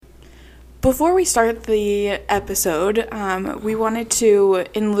before we start the episode, we wanted to,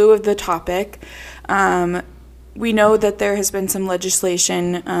 in lieu of the topic, we know that there has been some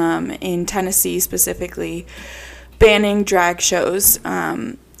legislation in Tennessee specifically banning drag shows,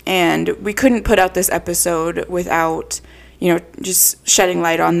 and we couldn't put out this episode without, just shedding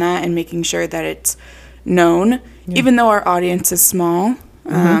light on that and making sure that it's known. Yeah. Even though our audience is small,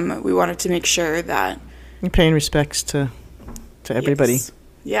 we wanted to make sure that you're paying respects to everybody. Yes.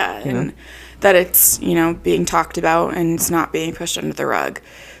 Yeah, and that it's, being talked about and it's not being pushed under the rug.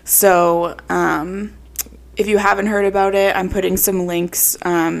 So, if you haven't heard about it, I'm putting some links,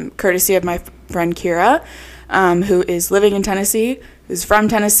 courtesy of my friend Kira, who is living in Tennessee, who's from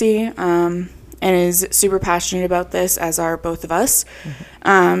Tennessee, and is super passionate about this, as are both of us.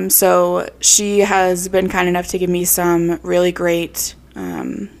 So she has been kind enough to give me some really great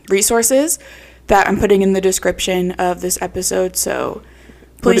resources that I'm putting in the description of this episode, so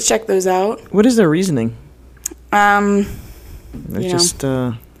please check those out. What is their reasoning? They're just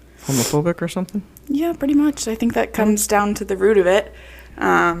homophobic or something? Yeah, pretty much. I think that comes down to the root of it.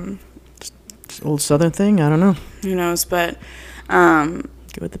 Old Southern thing? I don't know. Who knows, but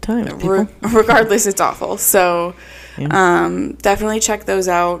give it the time, people. Regardless, it's awful. So definitely check those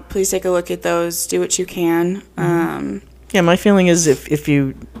out. Please take a look at those. Do what you can. Yeah, my feeling is if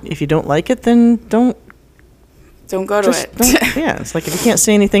you don't like it, then don't go to it. Yeah, it's like if you can't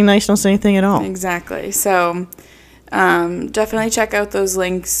say anything nice, don't say anything at all. Exactly. So definitely check out those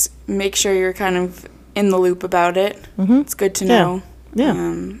links. Make sure you're kind of in the loop about it. It's good to know.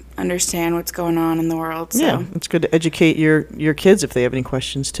 Yeah. Understand what's going on in the world. So. Yeah, it's good to educate your kids if they have any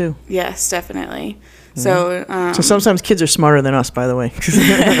questions too. Yes, definitely. So sometimes kids are smarter than us, by the way.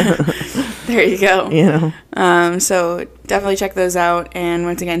 There you go. So definitely check those out. And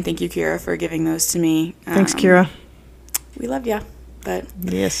once again, thank you, Kira, for giving those to me. Thanks, Kira. We love you. But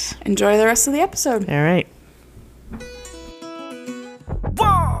yes, enjoy the rest of the episode. All right.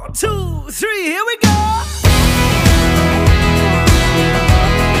 1, 2, 3, here we go.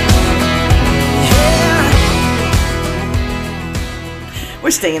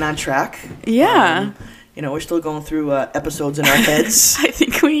 We're staying on track. Yeah. We're still going through episodes in our heads. I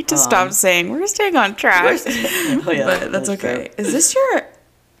think we need to stop saying we're staying on track. Oh, yeah. But that's okay. True. Is this your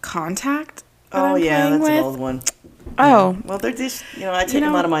contact? Oh, yeah, that's an old one. Oh. Well, they're just, I take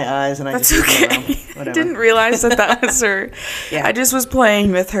them out of my eyes and I just okay. leave them around. Whatever. I didn't realize that was her. Yeah. I just was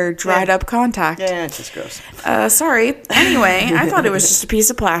playing with her dried up contact. Yeah, it's just gross. Sorry. Anyway, I thought it was just a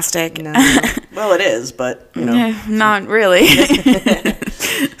piece of plastic. No. Well, it is, but, Not really.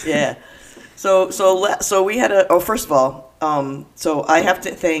 Yeah. So we had first of all, so I have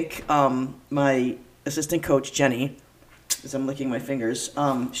to thank my assistant coach, Jenny, as I'm licking my fingers.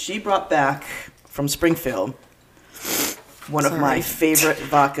 She brought back from Springfield one of my favorite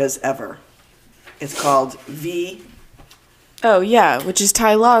vodkas ever. It's called V. Oh, yeah, which is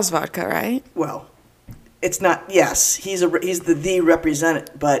Ty Law's vodka, right? Well, it's not, yes, he's the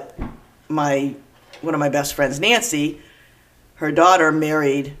representative, but one of my best friends, Nancy, her daughter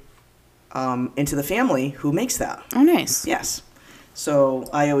married into the family who makes that. Oh, nice. Yes. So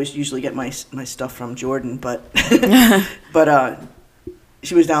I always usually get my stuff from Jordan, but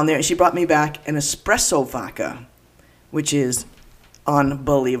she was down there and she brought me back an espresso vodka, which is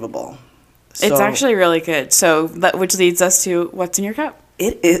unbelievable. It's actually really good. So which leads us to what's in your cup?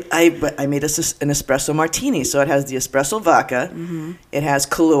 I made us an espresso martini. So it has the espresso vodka, it has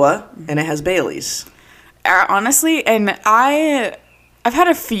Kahlua, and it has Bailey's. Honestly, and I've had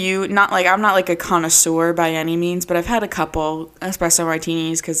a few, I'm not like a connoisseur by any means, but I've had a couple espresso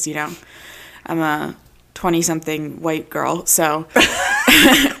martinis because, I'm a 20-something white girl, so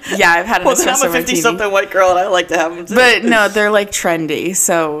yeah, I've had an espresso martini. I'm a 50-something white girl, and I like to have them too. But no, they're trendy,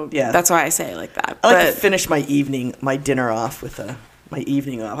 so yeah, that's why I say it like that. I like to finish my dinner off with my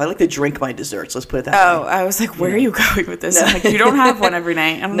evening off. I like to drink my desserts. Let's put it that way. Oh, I was like, where are you going with this? No. I'm like, you don't have one every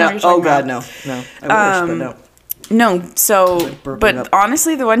night. I don't know what you're talking about. No. I wish, but no. No, so, but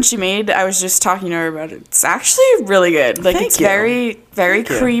honestly, the one she made, I was just talking to her about it. It's actually really good. It's very, very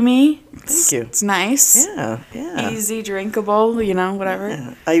creamy. Thank you. It's nice. Yeah. Easy, drinkable, whatever.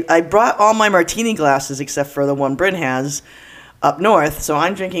 Yeah. I brought all my martini glasses except for the one Bryn has up north, so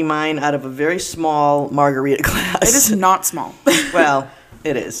I'm drinking mine out of a very small margarita glass. It is not small. Well,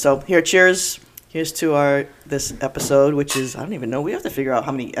 it is. So here, cheers. Here's to this episode, which is, I don't even know. We have to figure out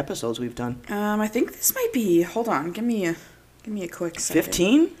how many episodes we've done. I think this might be, hold on, give me a quick second.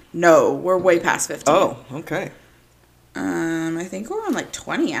 15? No, we're way past 15. Oh, okay. I think we're on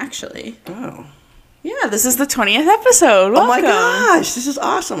 20 actually. Oh. Yeah, this is the 20th episode. Welcome. Oh my gosh, this is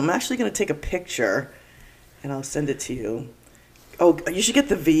awesome. I'm actually going to take a picture and I'll send it to you. Oh, you should get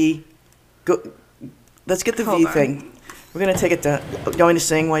the V. Go. Let's get the Hold V on. thing. We're gonna take it down. Going to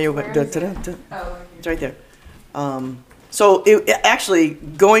sing while you're. Where is It's right there. So actually,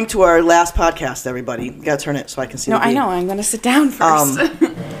 going to our last podcast, everybody, you gotta turn it so I can see. No, the V. I know. I'm gonna sit down first.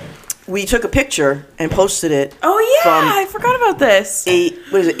 We took a picture and posted it. oh yeah, from I forgot about this.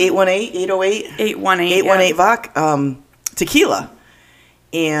 818, 808, 818. 818 Vodka, tequila,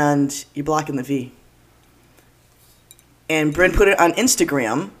 and you're blocking the V. And Bryn put it on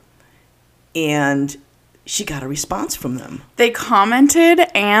Instagram, and she got a response from them. They commented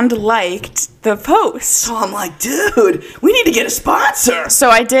and liked the post. So I'm like, dude, we need to get a sponsor. So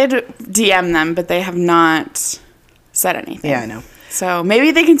I did DM them, but they have not said anything. Yeah, I know. So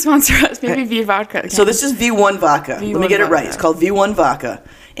maybe they can sponsor us. Maybe V Vodka. So this is V1 Vodka. Let me V1 get it right. vodka. It's called V1 Vodka.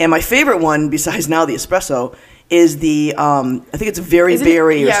 And my favorite one, besides now the espresso, is the, I think it's Very Is it-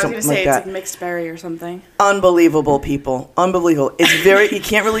 Berry or yeah, something I was gonna say like it's that. like mixed berry or something. Unbelievable, people. Unbelievable. It's very, you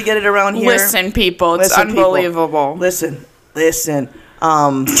can't really get it around here. Listen, people, it's Listen, people. unbelievable. Listen.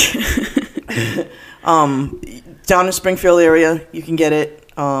 Down in Springfield area, you can get it.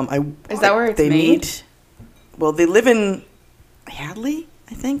 Is that where it's they made? meet? Well, they live in Hadley,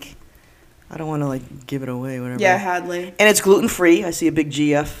 I think. I don't want to like give it away, whatever. Yeah, Hadley. And it's gluten free. I see a big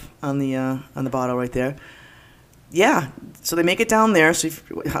GF on the bottle right there. Yeah, so they make it down there. So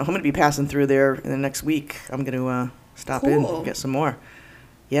I'm going to be passing through there in the next week. I'm going to stop in Cool. and get some more.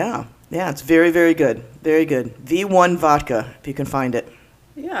 Yeah, it's very, very good. Very good. V1 Vodka, if you can find it.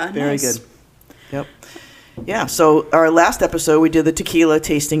 Yeah, Very nice. good. Yep. Yeah, so our last episode, we did the tequila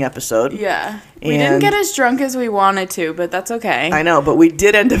tasting episode. Yeah. We didn't And- get as drunk as we wanted to, but that's okay. I know, but we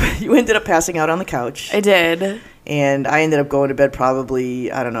did you ended up passing out on the couch. I did. And I ended up going to bed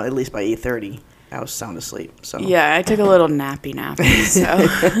probably, I don't know, at least by 8:30. I was sound asleep. So. Yeah, I took a little nappy. So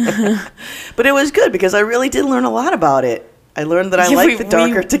But it was good because I really did learn a lot about it. I learned that I Yeah, like the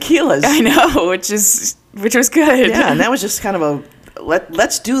darker tequilas. I know, which was good. Yeah, and that was just kind of a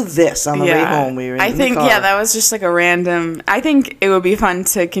let's do this on the way home. We were in I the think car. that was just like a random. I think it would be fun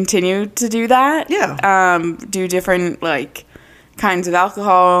to continue to do that. Yeah. Do different like kinds of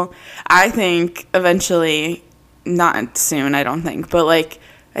alcohol. I think eventually, not soon. I don't think, but like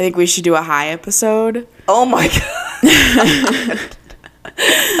I think we should do a high episode. Oh my god.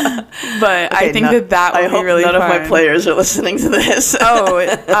 But I think that I would hope be really none fun. of my players are listening to this. Oh,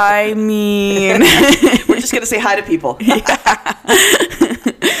 I mean, We're just gonna say hi to people.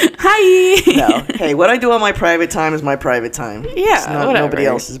 hi. No. Hey, what I do on my private time is my private time. Yeah, It's not whatever. nobody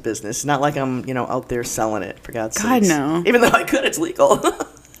else's business. It's not like I'm, out there selling it, for God's God, sakes. no. Even though I could, it's legal.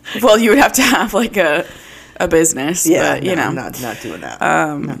 Well, you would have to have like a business. Yeah, but, you know, I'm not doing that.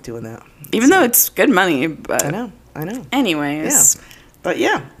 Not doing that. even though it's good money. But I know. anyways, Yeah. But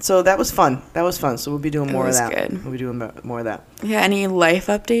yeah, so that was fun. So we'll be doing more of was that. good. We'll be doing more of that. yeah. Any life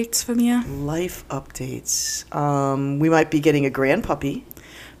updates from you? Life updates. We might be getting a grand puppy,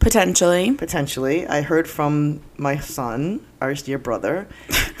 Potentially. potentially. I heard from my son, our dear brother,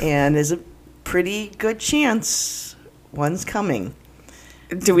 and there's a pretty good chance one's coming.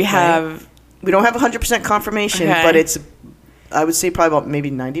 Do we have? We don't have 100% confirmation, Okay. but it's, I would say probably about maybe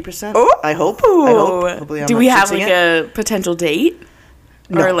 90%. Oh, I hope. Hopefully I'm Do not we have jinxing like it. a potential date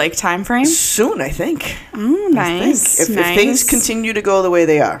No. or like time frame? Soon, I think. Oh, nice. If nice. things continue to go the way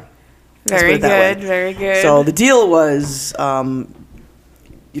they are. Let's Very put it that good. way. Very good. So the deal was,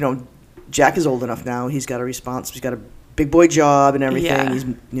 Jack is old enough now. He's got a response. He's got a big boy job and everything. Yeah. He's,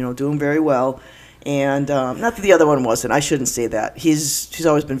 doing very well. And not that the other one wasn't. I shouldn't say that. He's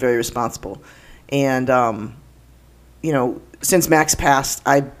always been very responsible. And, since Max passed,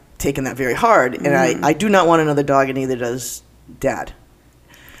 I've taken that very hard. And I do not want another dog, and neither does Dad.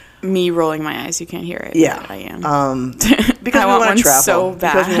 Me rolling my eyes. You can't hear it. Yeah. but I am. Because I we want want one to travel. so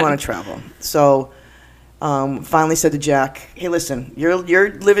Because we bad. want to travel. So, finally said to Jack, "Hey, listen, you're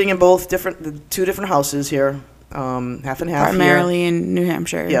living in two different houses here, half and half. Primarily in New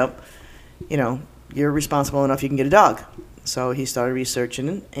Hampshire. Here. Yep. You're responsible enough. You can get a dog." So he started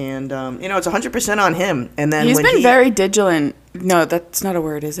researching, and it's 100% on him. And then He's when been very diligent. No, that's not a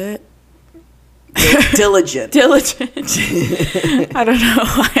word, is it? diligent. Diligent. I don't know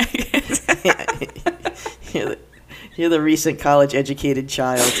why. You're the recent college-educated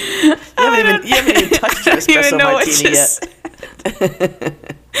child. You haven't even touched your I don't even espresso know what martini to yet.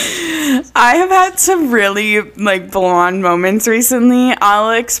 I have had some really blonde moments recently.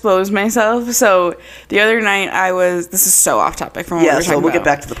 I'll expose myself. So the other night this is so off topic from what Yeah, we're so talking we'll about. get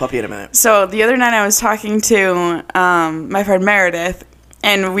back to the puppy in a minute. So the other night I was talking to my friend Meredith,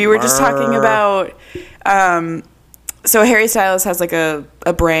 and we were just talking about so Harry Styles has like a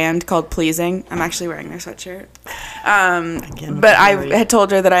brand called Pleasing. I'm actually wearing their sweatshirt. But I had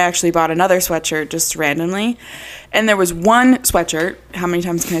told her that I actually bought another sweatshirt just randomly. And there was one sweatshirt, how many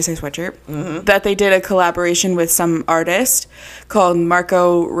times can I say sweatshirt, that they did a collaboration with some artist called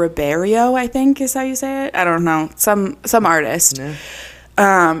Marco Ribeiro, I think is how you say it. I don't know. Some artist. Yeah.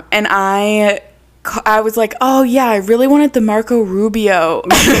 And I was like, oh yeah, I really wanted the Marco Rubio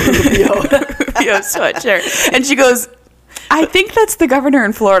sweatshirt. And she goes, I think that's the governor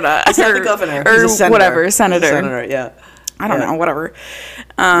in Florida. It's not the governor. Or He's a senator. Whatever, senator. He's a senator, yeah. I don't know, whatever.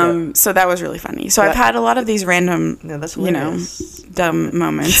 So that was really funny. So I've had a lot of these random, that's dumb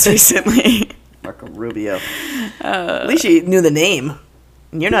moments recently. Marco Rubio. At least you knew the name.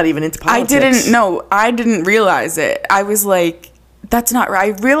 You're not even into politics. I didn't realize it. I was like, that's not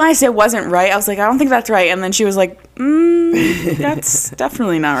right. I realized it wasn't right. I was like, I don't think that's right. And then she was like, that's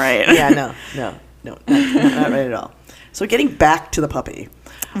definitely not right. Yeah, no, not right at all. So getting back to the puppy.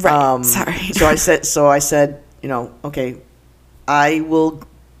 Right. Sorry. So I said, okay, I want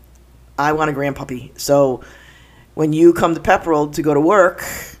a grandpuppy. So when you come to Pepperell to go to work,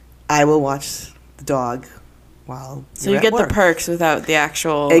 I will watch the dog while so you get the perks without the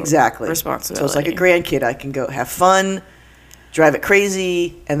actual responsibility. So it's like a grandkid. I can go have fun, drive it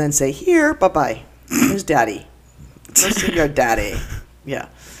crazy, and then say, here, bye-bye. Here's daddy. Let's see your daddy. Yeah.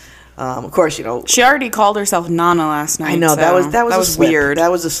 Of course, she already called herself Nana last night. I know, so that was weird.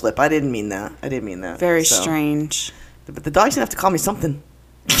 That was a slip. I didn't mean that. Very strange. But the dog's going to have to call me something.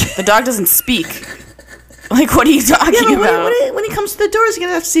 The dog doesn't speak. Like, what are you talking about? When he comes to the door, he's going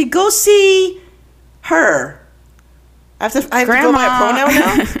to have to go see her. I have to go by a pronoun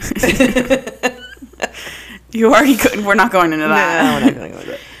now? You already couldn't. We're not going into that. No, we're not going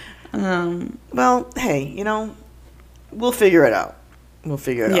into that. Well, hey, we'll figure it out.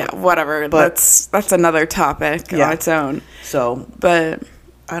 Yeah, whatever. But that's another topic on its own. So, but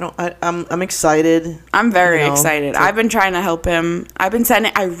I'm excited. I'm very excited. I've been trying to help him. I've been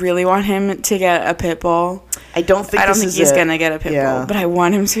sending. I really want him to get a pit bull. I don't think he's gonna get a pit bull, but I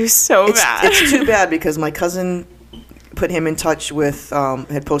want him to so bad. It's too bad because my cousin put him in touch with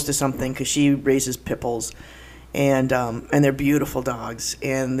had posted something because she raises pit bulls, and they're beautiful dogs.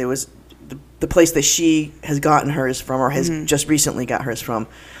 And there was the place that she has gotten hers from, or has just recently got hers from.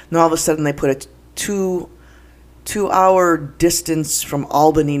 And all of a sudden, they put a 2-hour distance from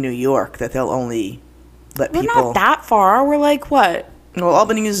Albany, New York, that they'll only let people. We're not that far. We're like what? Well,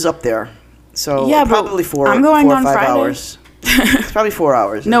 Albany is up there, so yeah, probably I'm going 4 or on 5 Friday. hours. It's probably 4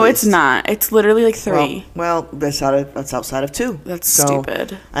 hours. No, it's not. It's literally like 3. Well, that's outside of 2. That's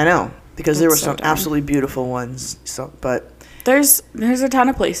stupid. I know, because there were some dumb. absolutely beautiful ones. So, but there's a ton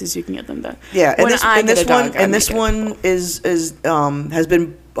of places you can get them though. Yeah, and this when one is has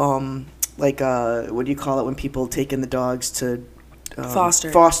been what do you call it when people take in the dogs to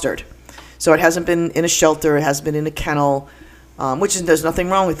fostered. So it hasn't been in a shelter. It hasn't been in a kennel, there's nothing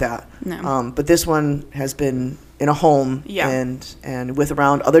wrong with that. No. But this one has been in a home, and with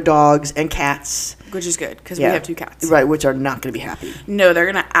around other dogs and cats, which is good because we have 2 cats, right? Which are not going to be happy. No,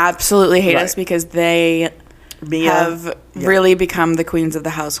 they're going to absolutely hate us because they have really become the queens of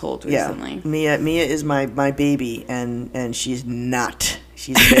the household recently. Mia is my baby, and she's not.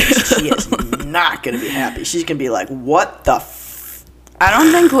 She's a bitch. She is not going to be happy. She's going to be like, what the I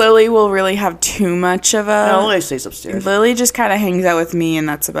don't think Lily will really have too much of a... No, Lily stays upstairs. Lily just kind of hangs out with me, and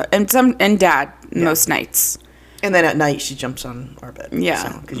that's about... And Dad, most nights. And then at night, she jumps on our bed.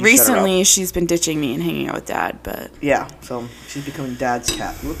 Yeah. Recently, she's been ditching me and hanging out with Dad, but... Yeah, so she's becoming Dad's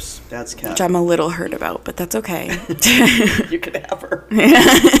cat. Whoops, Dad's cat. Which I'm a little hurt about, but that's okay. You can have her.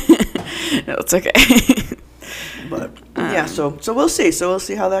 No, it's okay. But, so we'll see. So we'll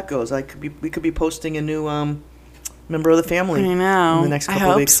see how that goes. We could be posting a new member of the family. I know. In the next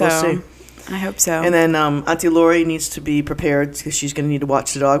couple of weeks. So. We'll see. I hope so. And then Auntie Lori needs to be prepared because she's going to need to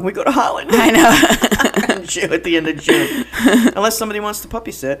watch the dog when we go to Holland. I know. At the end of June. Unless somebody wants to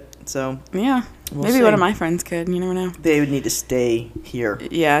puppy sit. So yeah. Maybe see. One of my friends could. You never know. They would need to stay here.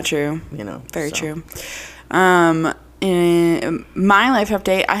 Yeah, true. Very true. In my life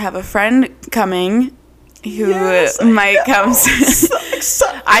update, I have a friend coming who might come. So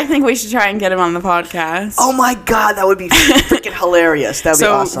I think we should try and get him on the podcast. Oh my God, that would be freaking hilarious. That would be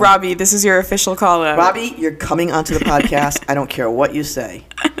awesome. So, Robbie, this is your official call out. Robbie, you're coming onto the podcast. I don't care what you say.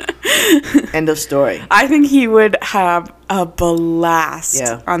 End of story. I think he would have a blast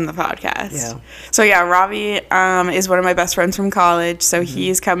on the podcast. Yeah. So Robbie is one of my best friends from college. So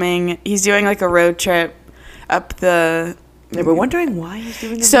he's coming. He's doing like a road trip up the Yeah, we're wondering why he's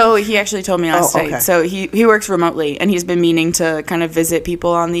doing this. So he actually told me last Oh, night. okay. So he works remotely, and he's been meaning to kind of visit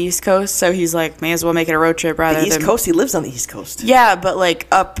people on the East Coast. So he's like, may as well make it a road trip rather The East than Coast? He lives on the East Coast. Yeah, but like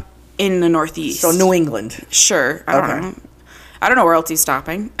up in the Northeast. So New England. Sure. I don't Okay. know. I don't know where else he's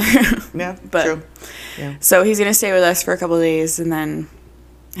stopping. Yeah, But- true. Yeah. So he's gonna stay with us for a couple of days, and then.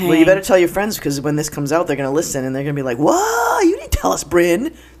 Well, you better tell your friends because when this comes out, they're going to listen and they're going to be like, "Whoa, you didn't tell us,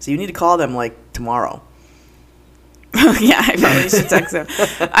 Bryn." So you need to call them like tomorrow. Yeah, I probably should text him.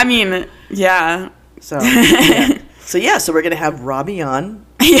 I mean, yeah. So yeah. So we're going to have Robbie on.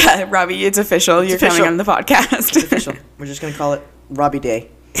 Yeah, Robbie, it's official. You're official. coming on the podcast. It's official. We're just going to call it Robbie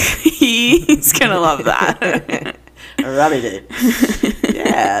Day. He's gonna love that. Robbie Day.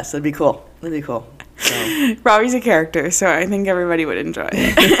 Yeah, so that'd be cool. That'd be cool. So. Robbie's a character, so I think everybody would enjoy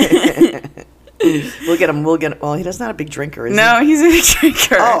it. We'll get him. Well, he's not a big drinker, is he? No, he's a big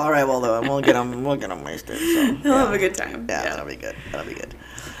drinker. Oh, all right. Well, then we'll get him wasted. So, He'll have a good time. Yeah, that'll be good. That'll be good.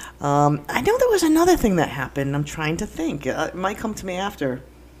 I know there was another thing that happened. I'm trying to think. It might come to me after.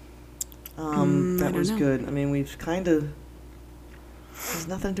 I That don't was know. good. I mean, we've kind of. There's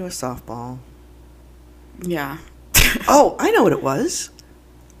nothing to do with softball. Yeah. Oh, I know what it was.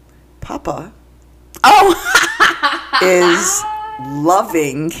 Papa Oh. is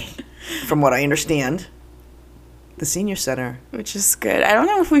loving, from what I understand, the senior center. Which is good. I don't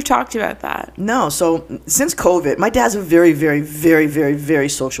know if we've talked about that. No, so since COVID, my dad's a very, very, very, very, very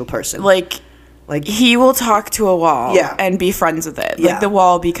social person. Like, Like, he will talk to a wall Yeah. and be friends with it. Yeah. Like, the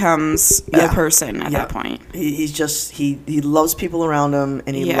wall becomes Yeah. a person at Yeah. that point. he's just he loves people around him,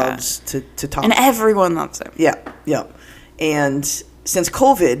 and he Yeah. loves to talk. And everyone loves him. Yeah, yeah. And since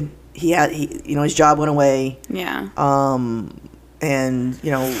COVID, his job went away. Yeah. And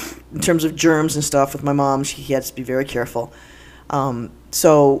in terms of germs and stuff with my mom, he had to be very careful.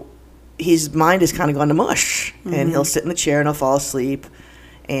 So his mind has kind of gone to mush, and he'll sit in the chair and he'll fall asleep.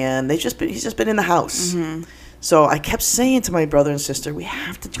 And he's just been in the house. So I kept saying to my brother and sister, we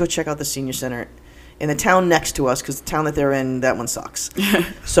have to go check out the senior center in the town next to us, because the town that they're in, that one sucks.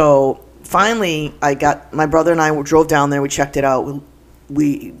 So finally, my brother and I drove down there. We checked it out.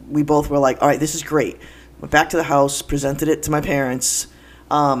 We both were like, all right, this is great. Went back to the house, presented it to my parents.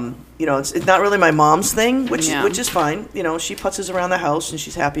 It's not really my mom's thing, which is fine. She putzes around the house and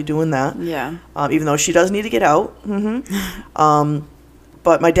she's happy doing that. Yeah. Even though she does need to get out.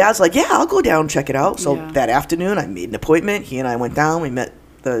 But my dad's like, yeah, I'll go down and check it out. So Yeah. that afternoon, I made an appointment. He and I went down. We met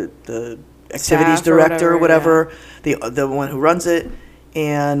the activities Staff or director, whatever, the one who runs it.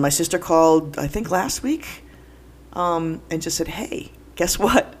 And my sister called, I think, last week, and just said, hey, guess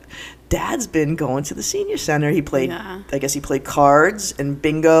what? Dad's been going to the senior center. He played, Yeah. I guess he played cards and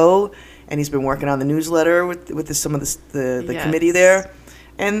bingo, and he's been working on the newsletter with some of the Yes. committee there.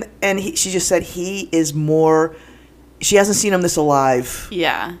 And she just said he is more. She hasn't seen him this alive.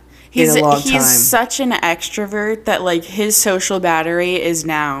 Yeah. In a long time. He's such an extrovert that, like, his social battery is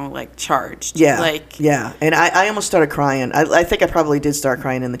now, like, charged. Yeah, Like, yeah. And I almost started crying. I think I probably did start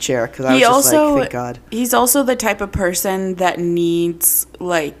crying in the chair because I was he just also, like, thank God. he's also the type of person that needs,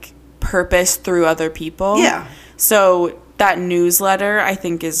 like, purpose through other people. Yeah. So that newsletter, I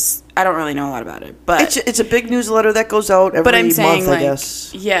think, I don't really know a lot about it, but It's a big newsletter that goes out every but I'm saying, month, I like,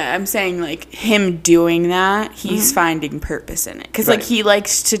 guess. yeah, I'm saying, like, him doing that, he's finding purpose in it. Because, like, Right. he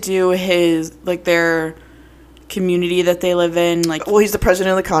likes to do his, like, their community that they live in, like, Well, he's the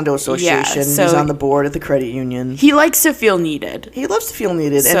president of the condo association. so- he's on the board at the credit union. he likes to feel needed. He loves to feel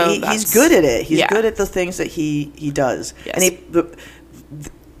needed, So and he's that's- good at it. He's yeah. good at the things that he does. Yes. And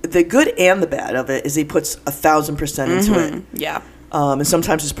the good and the bad of it is he puts 1,000% into it. Yeah. And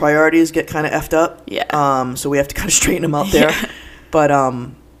sometimes his priorities get kind of effed up. Yeah. So we have to kind of straighten him out there. Yeah. But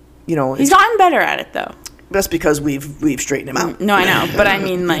He's gotten better at it, though. that's because we've straightened him out. No, I know. But I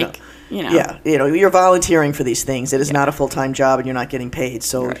mean, like, you know. Yeah, you're volunteering for these things. It is not a full-time job, and you're not getting paid.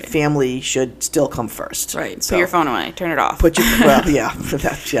 So Right. family should still come first. Right. So Put your phone away. Turn it off. Yeah.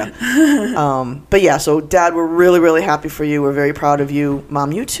 But yeah. So Dad, we're really, really happy for you. We're very proud of you.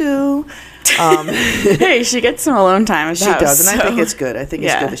 Mom, you too. Hey, she gets some alone time at the She house, does, and I think so it's good. I think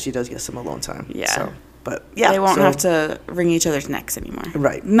it's Yeah. good that she does get some alone time. Yeah. So, but yeah, they won't so- have to wring each other's necks anymore.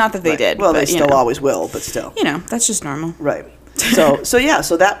 Right. Not that they Right. did. Well, but, they still always will, but still. You know, that's just normal. Right. So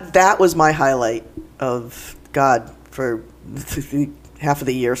that was my highlight of God for half of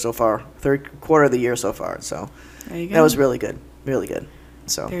the year so far, third quarter of the year so far. So There you go. that was really good, really good.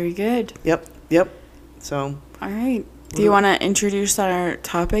 So Very good. yep. So All right. Do you want to introduce our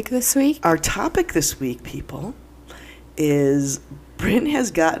topic this week? our topic this week, people, is Bryn has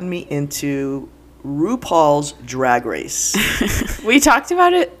gotten me into RuPaul's Drag Race. We talked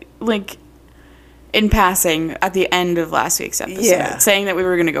about it, like, in passing at the end of last week's episode, saying that we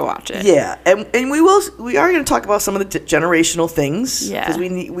were going to go watch it. Yeah, and we are going to talk about some of the generational things. Yeah,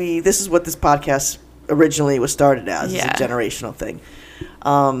 because this is what this podcast originally was started as, is a generational thing.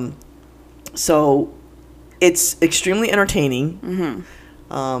 So it's extremely entertaining.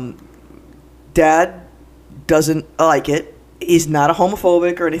 Dad doesn't like it. He's not a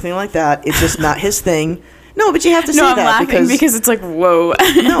homophobic or anything like that. It's just not his thing. No, but you have to say I'm that laughing because it's like, whoa.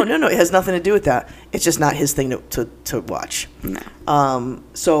 no, it has nothing to do with that. It's just not his thing to watch. No.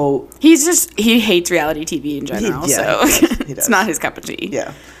 So he hates reality TV in general. He does. It's not his cup of tea.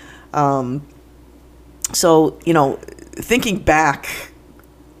 Yeah. So, thinking back,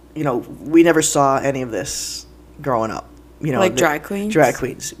 we never saw any of this growing up. Like drag queens? Drag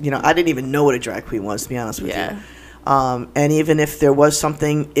queens. I didn't even know what a drag queen was, to be honest with you. And even if there was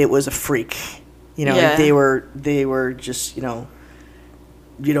something, it was a freak. They were just, you don't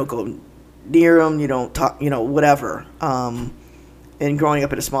go near them, you don't talk, whatever. And growing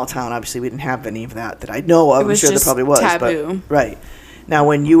up in a small town, obviously we didn't have any of that I know of. I'm sure there probably was. Taboo. But, right. Now,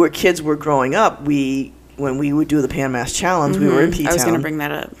 when kids were growing up, when we would do the Pan Mass Challenge, we were in P-Town. I was going to bring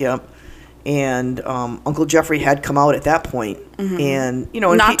that up. Yep. And Uncle Jeffrey had come out at that point. And,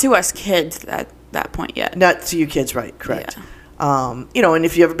 not to us kids at that point yet. Not to you kids, right, correct. Yeah. And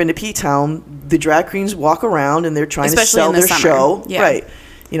if you've ever been to P-Town, the drag queens walk around and they're trying to sell their show. Yeah. Right.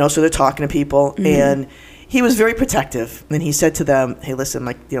 So they're talking to people. And he was very protective. And he said to them, hey,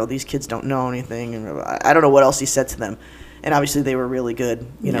 listen, these kids don't know anything. And I don't know what else he said to them. And obviously they were really good.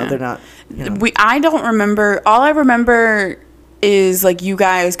 They're not. I don't remember. All I remember is you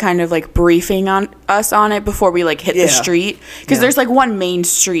guys kind of briefing on us on it before we hit the street, because there's one main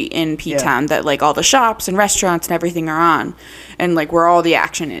street in P-Town that all the shops and restaurants and everything are on, and where all the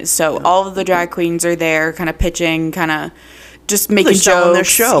action is. So all of the drag queens are there, kind of pitching, kind of just making jokes. Their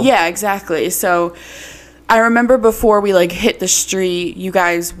show. Yeah, exactly. So I remember before we hit the street, you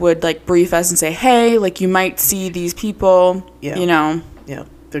guys would brief us and say, hey, you might see these people. Yeah.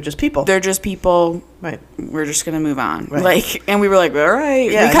 They're just people. Right. We're just going to move on. Right. And we were like, all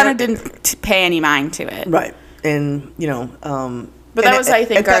right. Yeah, we kind of didn't pay any mind to it. Right. And, but that was, I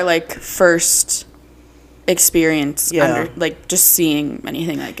think, our, first experience just seeing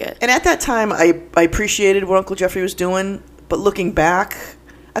anything like it. And at that time, I appreciated what Uncle Jeffrey was doing. But looking back,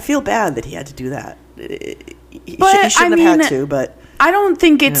 I feel bad that he had to do that. He shouldn't have had to, but... I don't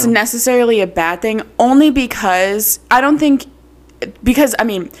think it's necessarily a bad thing, only because because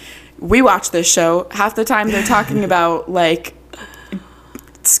we watch this show half the time. They're talking about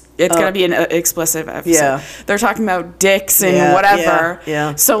it's gonna be an explicit episode. Yeah, they're talking about dicks and whatever.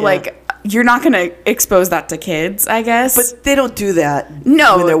 Yeah. So you're not gonna expose that to kids, I guess. But they don't do that.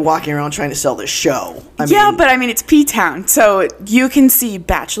 No, when they're walking around trying to sell their show. But it's P-Town, so you can see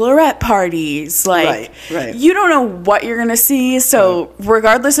bachelorette parties. Right. You don't know what you're gonna see. So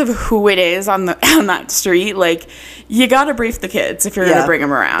regardless of who it is on that street, you gotta brief the kids if you're gonna bring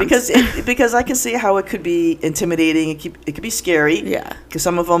them around. Because I can see how it could be intimidating. It could be scary. Yeah. Because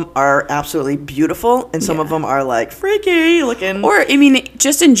some of them are absolutely beautiful, and some of them are freaky looking. Or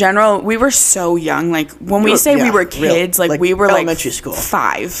just in general, we were so young. When we say we were kids, we were elementary school,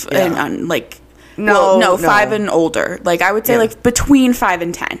 5 and No, 5 and older. I would say between 5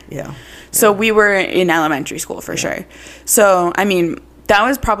 and 10. Yeah. So we were in elementary school for sure. So that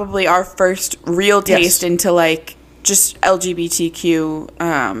was probably our first real taste into just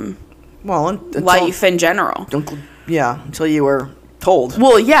LGBTQ life in general. Until you were told.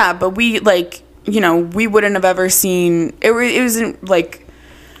 Well, yeah, but we we wouldn't have ever seen it. It wasn't Well,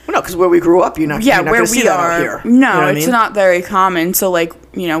 no, because where we grew up, you're not where going to see that out here. No, it's not very common. So we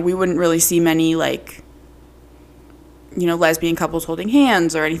wouldn't really see many lesbian couples holding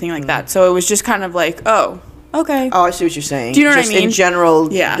hands or anything like that. So it was just kind of oh, okay. Oh, I see what you're saying. Do you know what I mean? In general,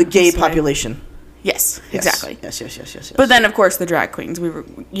 the gay population. Yes, exactly. Yes. But then, of course, the drag queens. We were,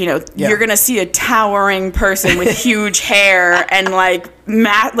 you're gonna see a towering person with huge hair and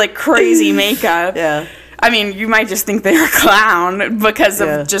crazy makeup. Yeah. You might just think they're a clown because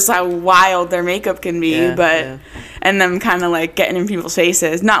of just how wild their makeup can be, and them kind of getting in people's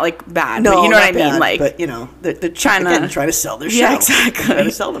faces. Not bad, no, but you know what I bad, mean. But they're trying to sell their show. Yeah, exactly. They're trying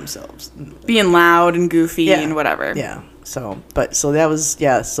to sell themselves. Being loud and goofy and whatever. Yeah. So that was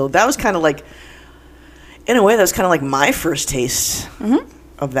kind of in a way, that was kind of my first taste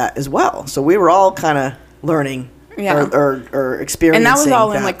of that as well. So we were all kind of learning or experiencing. And that was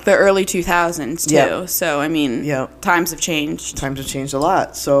all in the early 2000s too. Yep. So times have changed. Times have changed a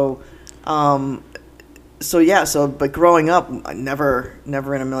lot. So, but growing up, never in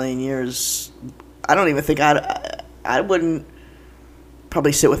a million years. I don't even think I wouldn't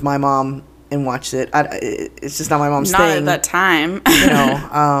probably sit with my mom and watched it. It's just not my mom's Not thing. at that time. You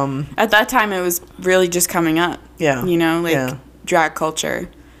know, At that time, it was really just coming up. yeah. You know, like Yeah. drag culture.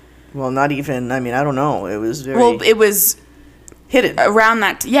 Well, not even. I mean, I don't know. It was very Well, it was hidden. around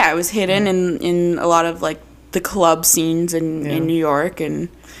that. It was hidden in a lot of like the club scenes in New York and.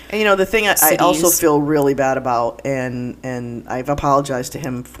 And you know, the thing I also Cities. feel really bad about, and I've apologized to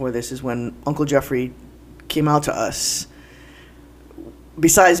him for this, is when Uncle Jeffrey came out to us.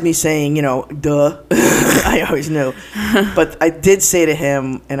 Besides me saying, you know, duh, I always knew. But I did say to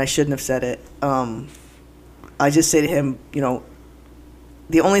him, and I shouldn't have said it, I just say to him, you know,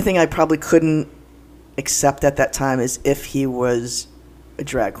 the only thing I probably couldn't accept at that time is if he was a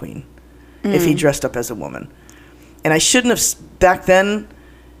drag queen, if he dressed up as a woman. And I shouldn't have, back then,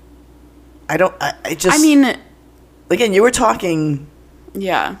 I just... I mean... Again, you were talking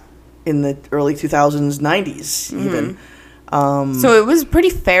Yeah. in the early 2000s, 90s even. So it was pretty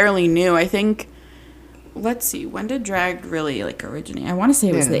fairly new. I think, let's see, when did drag really like originate? I want to say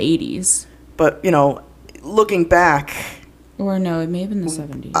it was Yeah. the 80s. But, you know, looking back, Or no, it may have been the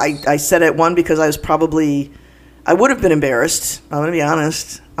 70s. I said it, one, because I would have been embarrassed. I'm going to be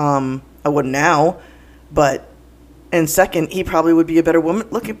honest. I wouldn't now. But, and second, he probably would be a better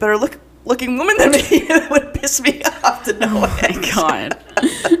looking woman than me. It would piss me off to no end. My God.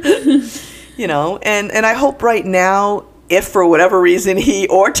 You know, and I hope right now, if for whatever reason he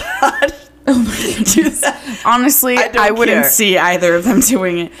or Todd do that, Honestly, I don't I wouldn't care. see either of them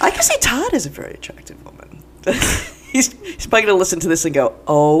doing it. I can say Todd is a very attractive woman. he's probably going to listen to this and go,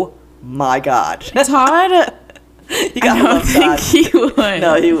 oh my God. Todd, You I gotta don't love think Todd. he would.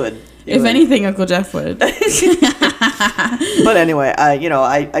 No, he would. He If would. anything, Uncle Jeff would. But anyway,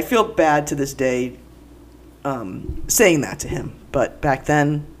 I feel bad to this day saying that to him. But back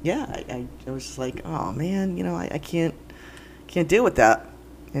then, yeah, I was just like, oh man, you know, I can't deal with that,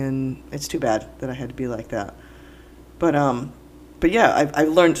 and it's too bad that I had to be like that. But yeah, I've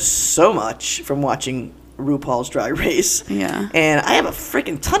learned so much from watching RuPaul's Drag Race. Yeah. And I have a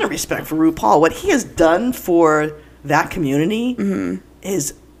freaking ton of respect for RuPaul. What he has done for that community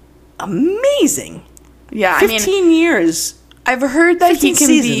is amazing. Yeah, I mean, 15 years. I've heard that he 15 can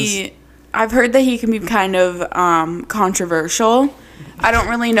seasons. be. I've heard that he can be kind of controversial. I don't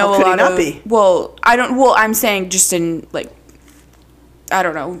really know How a could he lot not of. be? Well, I don't. Well, I'm saying just in like. I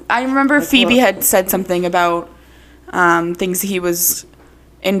don't know. I remember Like Phoebe what? had said something about things he was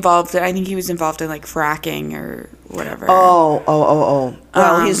involved in. I think he was involved in like fracking or whatever. Oh.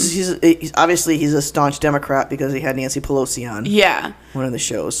 Well, he's obviously he's a staunch Democrat because he had Nancy Pelosi on Yeah. one of the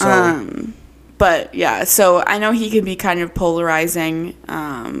shows. So But yeah, so I know he can be kind of polarizing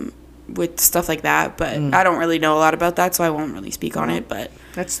with stuff like that, but I don't really know a lot about that, so I won't really speak on it. But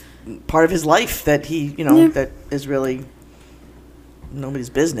that's part of his life that he, you know, that is really nobody's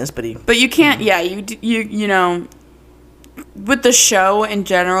business. But you can't. Yeah, you know, with the show in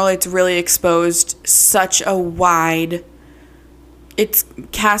general, it's really exposed such a wide. It's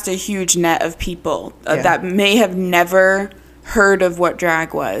cast a huge net of people Yeah. that may have never heard of what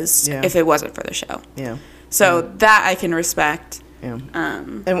drag was Yeah. if it wasn't for the show. yeah. So that I can respect. Yeah.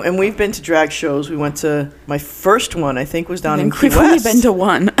 And we've been to drag shows. We went to my first one, I think, was down in Key We've only West. been to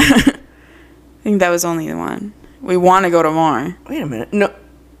one. I think that was only the one. We want to go to more. Wait a minute. No.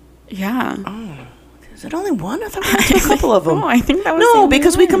 Yeah. Is it only one? I thought we went to a couple of them. No, I think that was the No, only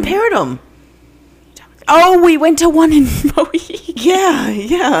because we one. compared them. Oh, we went to one in Mohegan,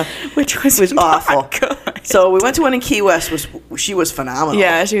 Yeah. which was It was not awful. good. So we went to one in Key West. She was phenomenal.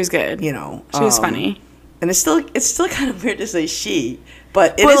 Yeah, she was good. You know. She was funny. And it's still kind of weird to say she,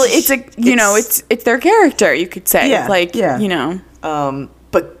 but it's their character, you could say. Yeah, Like, yeah. you know.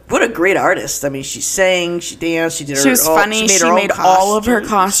 But what a great artist! I mean, she sang, she danced, she did her. She was funny. She her own made all of her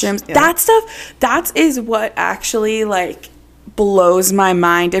costumes. Yeah. That stuff, that is what actually, like, blows my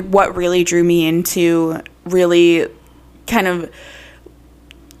mind and what really drew me into really kind of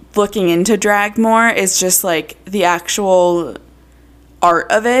looking into drag more is just, like, the actual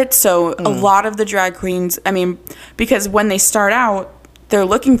art of it. So a lot of the drag queens, I mean, because when they start out, they're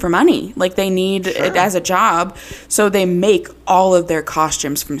looking for money. Like, they need it as a job. So they make all of their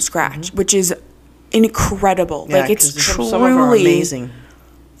costumes from scratch, which is incredible. Yeah, like, it's 'cause truly some of them are amazing.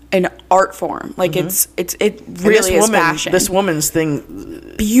 an art form. Like, it And really is passion. This woman's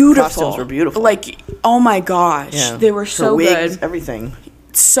thing, beautiful. costumes were beautiful. Like, oh my gosh. yeah, They were Her so wigs, good. everything.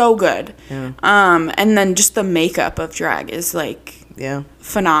 So good. Yeah. And then just the makeup of drag is, like, Yeah,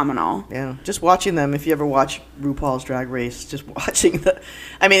 phenomenal. yeah. Just watching them. If you ever watch RuPaul's Drag Race, just watching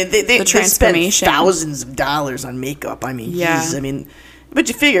I mean, they spend transformation. thousands of dollars on makeup. I mean, Yeah. geez, I mean, but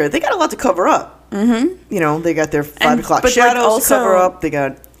you figure they got a lot to cover up. Mm-hmm. You know, they got their 5 o'clock but, like, shadows to cover also- up. They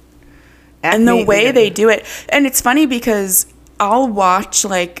got and the Acne, way they do it. And it's funny because I'll watch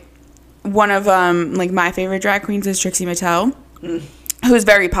like one of like my favorite drag queens is Trixie Mattel, who's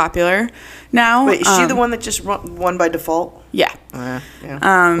very popular now. Wait, is she the one that just won by default? Yeah.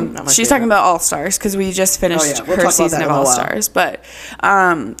 Yeah. She's talking about All Stars because we just finished We'll her talk about season that of in a All while. Stars. But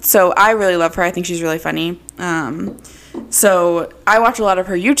so I really love her. I think she's really funny. So I watch a lot of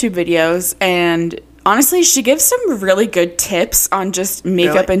her YouTube videos, and honestly, she gives some really good tips on just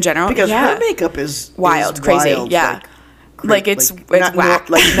makeup Really? in general. Because yeah. her makeup is wild, crazy. wild, Yeah. Like it's not whack.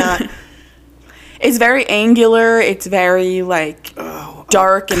 not It's very angular. It's very like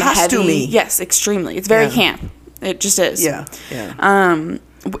dark and heavy. costumey. Yes, extremely. It's very Yeah. camp. It just is. Yeah. Yeah.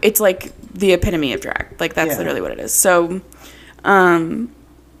 It's like the epitome of drag. Like that's Yeah. literally what it is. So,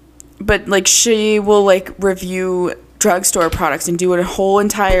 but like she will like review drugstore products and do a whole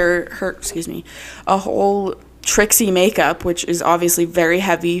Trixie makeup, which is obviously very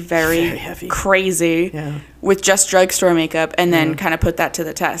heavy, very heavy. crazy, Yeah. with just drugstore makeup, and then kind of put that to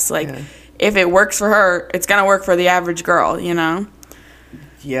the test. Like, if it works for her, it's gonna work for the average girl, you know?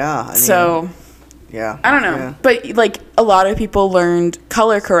 Yeah. I mean, So, yeah. I don't know. Yeah. But, like, a lot of people learned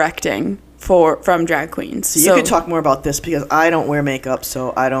color correcting from drag queens. So you could talk more about this because I don't wear makeup,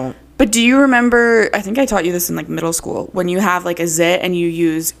 so I don't. But do you remember, I think I taught you this in, like, middle school, when you have, like, a zit and you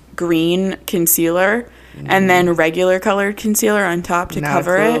use green concealer and then regular colored concealer on top to Not a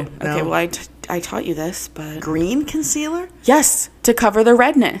cover clue. it? No. Okay, well, I taught you this, but... Green concealer? Yes, to cover the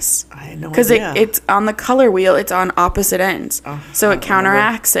redness. I had no Because idea. it's on the color wheel, it's on opposite ends. So I it don't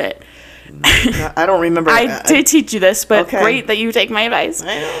counteracts it. I don't remember. I did teach you this, but Okay. great that you take my advice.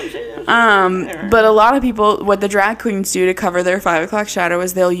 I But a lot of people, what the drag queens do to cover their 5 o'clock shadow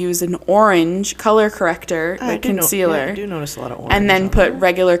is they'll use an orange color corrector, like concealer, I do notice a lot of orange. and then on put there.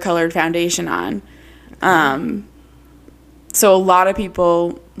 regular colored foundation on. So a lot of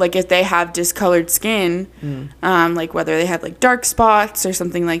people, like if they have discolored skin, like whether they have like dark spots or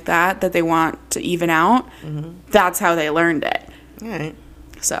something like that they want to even out, that's how they learned it. All right.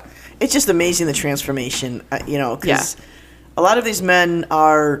 So It's just amazing the transformation, you know, because Yeah. a lot of these men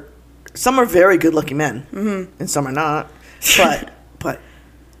are, some are very good looking men, and some are not. But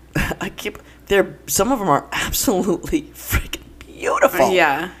some of them are absolutely freaking beautiful.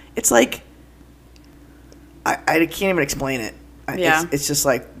 yeah. It's like, I can't even explain it. Yeah. It's just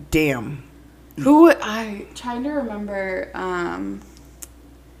like, damn. I trying to remember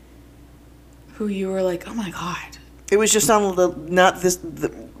who you were like, oh my god. It was just on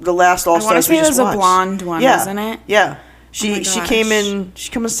the last All I want to Stars we say it just was a watched. blonde one, Yeah. wasn't it? Yeah. Oh She my came gosh. in.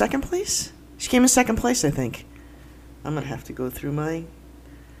 She came in second place. She came in second place, I think. I'm gonna have to go through my.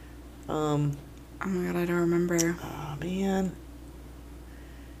 Oh my god, I don't remember. Oh man.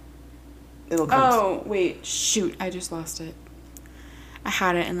 It'll come. Oh wait, shoot! I just lost it. I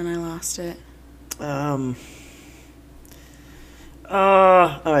had it and then I lost it. All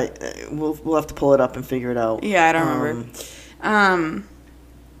right. We'll have to pull it up and figure it out. Yeah, I don't remember.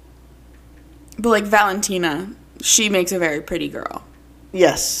 But like Valentina, she makes a very pretty girl.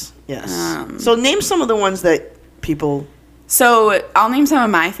 Yes. So name some of the ones that people. So I'll name some of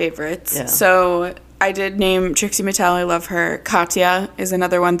my favorites. Yeah. So I did name Trixie Mattel. I love her. Katya is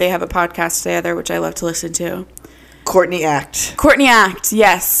another one. They have a podcast together, which I love to listen to. Courtney Act. Courtney Act.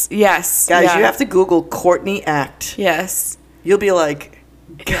 Yes. Guys, yeah. you have to Google Courtney Act. Yes. You'll be like,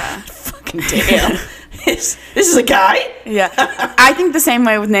 Yeah. fucking damn. this is a guy? Yeah. I think the same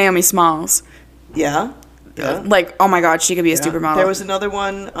way with Naomi Smalls. Yeah. Like, oh my god, she could be a supermodel. There was another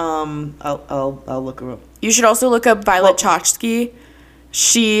one. I'll look her up. You should also look up Violet Chachki.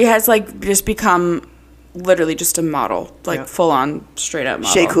 She has like just become literally just a model, like Yeah. full on straight up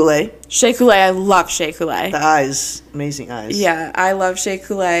model. Shea Coulee. Shea Coulee, I love Shea Coulee. The eyes, amazing eyes. Yeah, I love Shea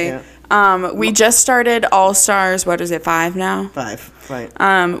Coulee. Yeah. We just started All Stars. What is it? 5 now. 5,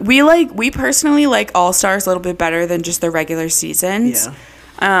 right? We personally like All Stars a little bit better than just the regular seasons. Yeah.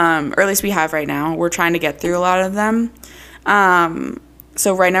 Or at least we have right now. We're trying to get through a lot of them.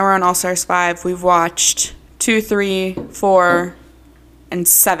 So right now we're on All Stars 5. We've watched 2, 3, 4, and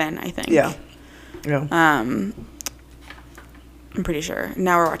 7, I think. Yeah. I'm pretty sure.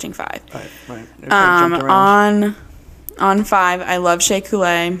 Now we're watching 5. Right. Okay, jumped around. On 5, I love Shea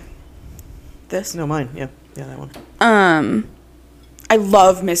Coulee. This? No, mine. Yeah, that one. I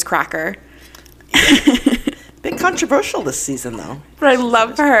love Miss Cracker. Bit controversial this season, though. But I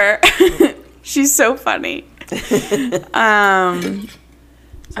love her. She's so funny. Oh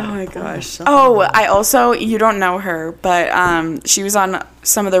my gosh. Oh, I also, you don't know her, but she was on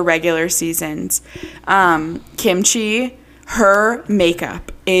some of the regular seasons. Kimchi, her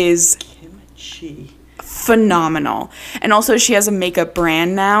makeup is Kimchi. phenomenal. And also she has a makeup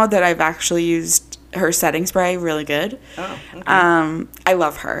brand now that I've actually used her setting spray, really good. Oh, okay. I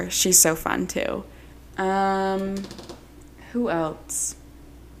love her. She's so fun too. Who else?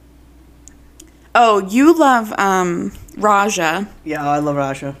 Oh, you love Raja. Yeah, I love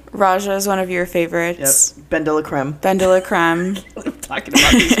Raja. Raja is one of your favorites. Yep. Ben de la Creme. Ben de la Creme. I'm talking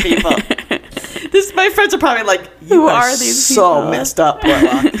about these people. My friends are probably like, you Who are are these so people? messed up,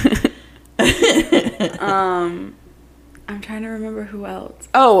 Portla. I'm trying to remember who else.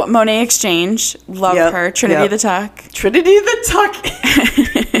 Oh, Monet Exchange. Love Yep, her. Trinity yep. the Tuck. Trinity the Tuck.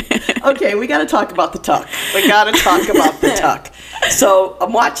 Okay, we got to talk about the Tuck. We got to talk about the Tuck. So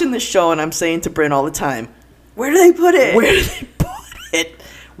I'm watching this show and I'm saying to Bryn all the time, where do they put it? Where do they put it?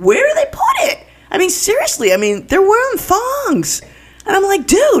 Where do they put it? I mean, seriously, I mean, they're wearing thongs. And I'm like,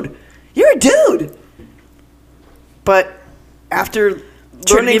 dude, you're a dude. But after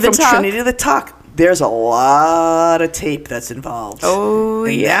Trinity learning the from Tuck. Trinity the Tuck, there's a lot of tape that's involved. Oh,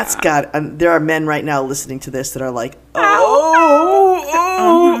 And yeah. that's got, there are men right now listening to this that are like, oh.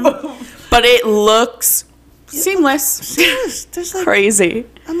 But it looks seamless. There's like, Crazy.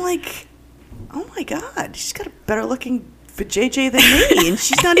 I'm like, oh my God, she's got a better looking for JJ than me, and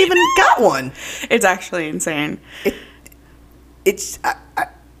she's not even got one. It's actually insane. It's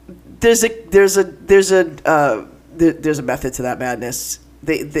there's a method to that madness.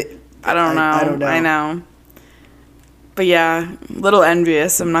 I don't know. I don't know. I know. But yeah, little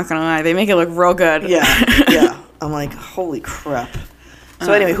envious, I'm not gonna lie. They make it look real good. Yeah. I'm like, holy crap.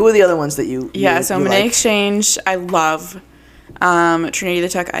 So anyway, who are the other ones that you So you Monet like? Exchange, I love. Trinity the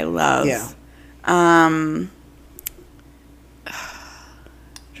Tuck, I love. Yeah. I'm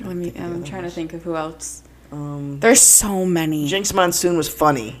trying to think of who else. There's so many. Jinx Monsoon was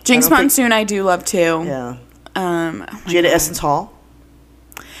funny. Jinx I don't think- Monsoon, I do love too. Yeah. Oh my Jada God. Essence Hall.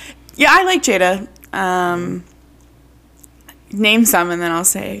 Yeah, I like Jada. Name some and then I'll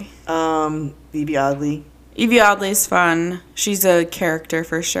say. Evie Oddly. Evie Oddly's fun. She's a character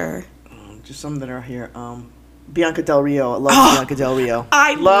for sure. Just some that are here. Bianca Del Rio. I love Bianca Del Rio.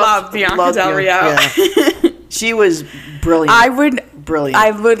 I love Bianca Del Rio. Yeah. She was brilliant. Brilliant.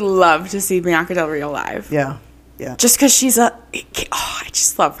 I would love to see Bianca Del Rio live. Yeah. Just because she's I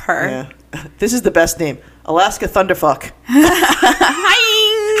just love her. Yeah. This is the best name. Alaska Thunderfuck. Hi.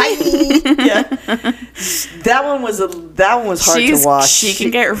 Yeah. That one was hard to watch. She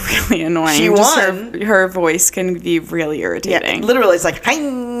can get really annoying. She Just won. Her voice can be really Yeah, irritating. literally, it's like, hi.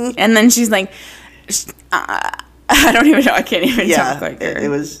 And then she's like, I don't even know. I can't even Yeah, talk like her. it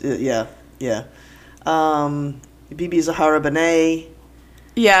was, yeah. Bibi Zahara Benet,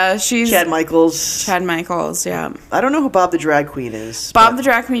 Yeah, she's Chad Michaels. Chad Michaels. Yeah, I don't know who Bob the Drag Queen is. Bob but- the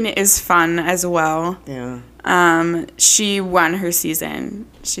Drag Queen is fun as well. Yeah. She won her season.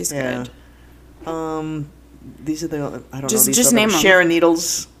 She's Yeah. good. These are the, I don't know. Just These name 'em. Sharon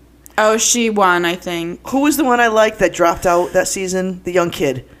Needles. Oh, she won, I think. Who was the one I liked that dropped out that season? The young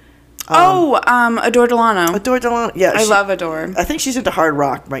kid. Adore Delano. Adore Delano. Yeah. I love Adore. I think she's into hard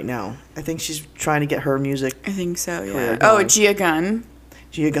rock right now. I think she's trying to get her music. I think so. Career Yeah. going. Oh, Gia Gunn.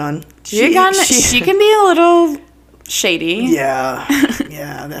 Gia Gunn. Gia Gunn. She can be a little shady. Yeah.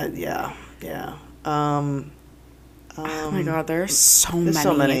 Yeah. Oh my God, there's so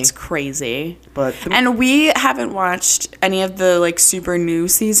so many. many. It's crazy. But And we haven't watched any of the like super new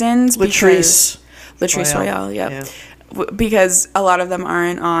seasons. Latrice. Latrice Royale, yep. Because a lot of them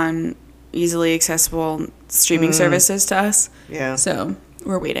aren't on easily accessible streaming services to us. Yeah. So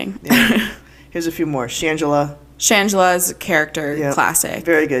we're waiting. Yeah. Here's a few more. Shangela. Shangela's character, Yeah. classic.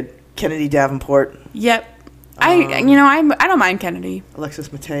 Very good. Kennedy Davenport. Yep. I don't mind Kennedy.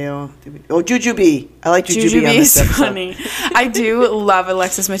 Alexis Mateo. Jujubee. I like Jujubee on Jujubee this is episode. funny. I do love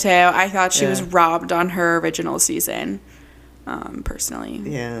Alexis Mateo. I thought she Yeah. was robbed on her original season, personally.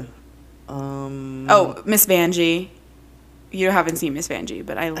 Yeah. Oh, Miss Vanjie. You haven't seen Miss Vanjie,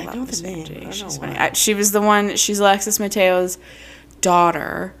 but I love know Miss the name. I Vanjie. don't She's know funny. why. She was the one. She's Alexis Mateo's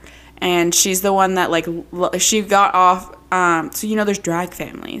daughter, and she's the one that she got off. So there's drag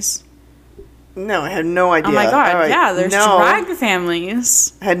families. No, I had no idea. Oh my God! All right. Yeah, there's No, drag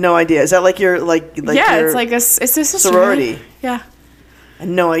families. I had no idea. Is that like your Yeah, your it's like it's a sisterhood. sorority? Yeah. I had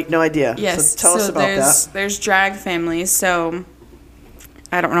no idea. Yes. So tell us about that. There's drag families. So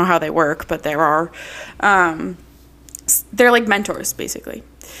I don't know how they work, but there are. They're like mentors, basically.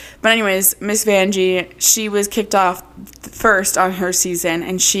 But anyways, Miss Vanjie, she was kicked off first on her season,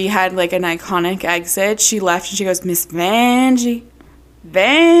 and she had like an iconic exit. She left and she goes, Miss Vanjie,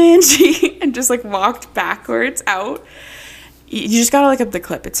 and just like walked backwards out. You just gotta look up the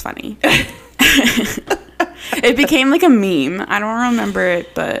clip. It's funny. It became like a meme. I don't remember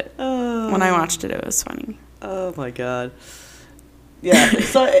it, but When I watched it, it was funny. Oh my god. Yeah,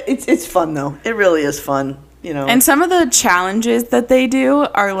 so it's fun though. It really is fun, you know. And some of the challenges that they do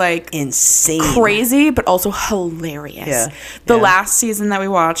are like insane, crazy, but also hilarious. Yeah. The Yeah. last season that we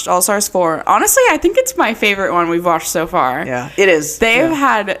watched, All Stars 4, honestly, I think it's my favorite one we've watched so far. Yeah, it is. They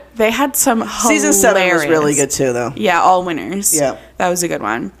yeah. had some hilarious. Season 7 was really good too, though. Yeah, all winners. Yeah. That was a good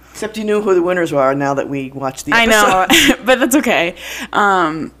one. Except you knew who the winners were now that we watched the I episode. know, but that's okay.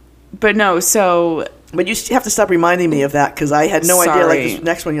 But no, so But you have to stop reminding me of that because I had no idea. Like Sorry. this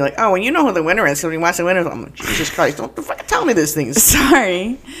next one, you're like, oh, well, you know who the winner is because we watch the winner. I'm like, Jesus Christ, don't fucking tell me these things.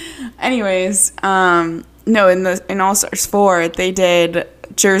 sorry. Anyways, no, in All Stars 4, they did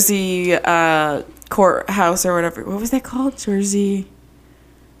Jersey courthouse or whatever. What was that called? Jersey.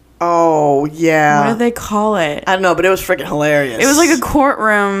 Oh yeah. What did they call it? I don't know, but it was freaking hilarious. It was like a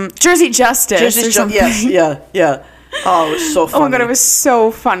courtroom. Jersey Justice or something. Yes, yeah. Oh, it was so funny. Oh my god, it was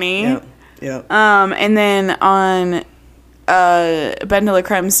so funny. Yeah. And then on Ben de la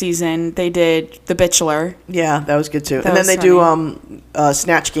Creme season, they did The Bachelor. Yeah, that was good too. That And then was they do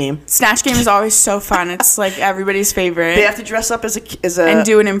Snatch Game. Snatch Game is always so fun. It's like everybody's favorite. They have to dress up as a and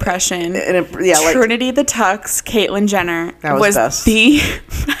do an impression. like Trinity the Tux, Caitlyn Jenner That was best. the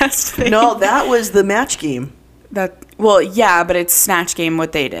best thing. no, that was the match game. Well, yeah, but it's Snatch Game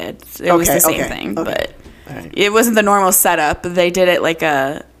what they did. It was the same thing, but Right. it wasn't the normal setup. They did it like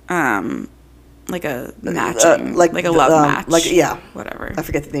a matching, like a love match, whatever. I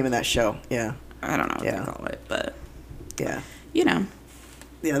forget the name of that show. Yeah, I don't know what they call it, but yeah, you know.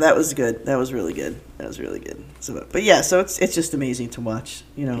 yeah. That was good. That was really good. So, but yeah, so it's just amazing to watch.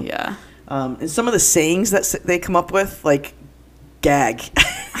 You know. Yeah. And some of the sayings that they come up with, like gag,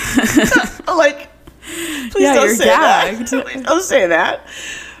 like please Yeah, don't you're say gagged. that. Please don't say that.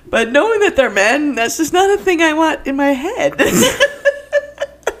 But knowing that they're men, that's just not a thing I want in my head.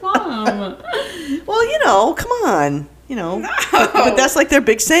 Mom. Well, you know, come on. You know, but that's like their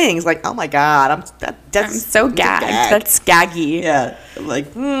big sayings. Like, oh my god, that's I'm so it's a gagged. gag. That's gaggy. Yeah, I'm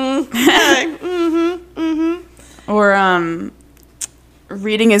like, Or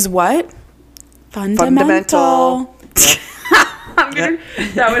reading is what? Fundamental.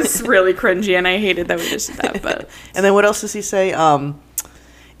 That was really cringy, and I hated that we just did that. But And then what else does he say?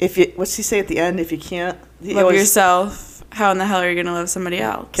 What's he say at the end? If you can't love yourself, how in the hell are you gonna love somebody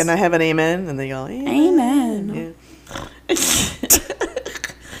else? Can I have an amen? And they go, Amen. Yeah.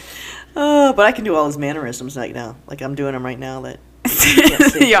 Oh, but I can do all his mannerisms right now. Like I'm doing them right now. That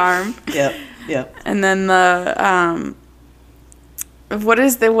The arm. Yep. And then the what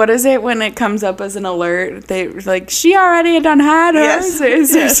is it when it comes up as an alert? They like she already done had hers.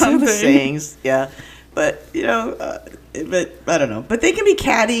 Yes. Or Some of the something. sayings. Yeah. But you know, but I don't know. But they can be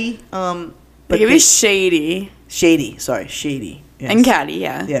catty. But They can be shady shady. Sorry, shady. Yes. and catty.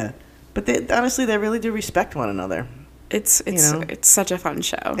 Yeah. Yeah. But honestly, they really do respect one another. It's such a fun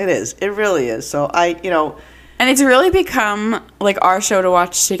show. It is. It really is. So And it's really become like our show to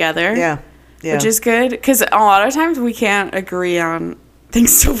watch together. Yeah. Which is good because a lot of times we can't agree on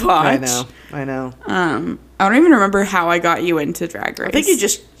things to watch. I know. I don't even remember how I got you into Drag Race. I think you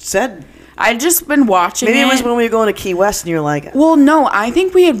just said. I'd just been watching Maybe it was when we were going to Key West and you were like. Well, no, I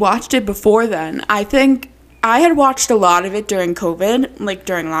think we had watched it before then. I think I had watched a lot of it during COVID, like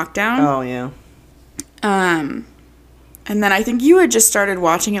during lockdown. Oh, yeah. And then I think you had just started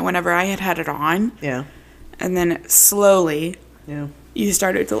watching it whenever I had it on. Yeah. And then slowly, Yeah. you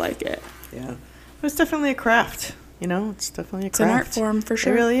started to like it. Yeah. It's definitely a craft. You know, it's definitely a craft. It's an art form for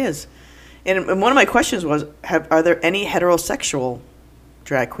sure. It really is. And one of my questions was, are there any heterosexual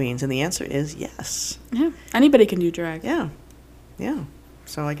drag queens? And the answer is yes. Yeah. Anybody can do drag. Yeah. Yeah.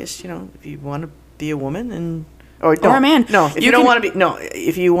 So I guess, if you want to be a woman or a man. No, if you don't want to be, no,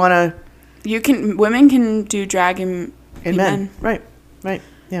 if you want to. Women can do drag and men. Right.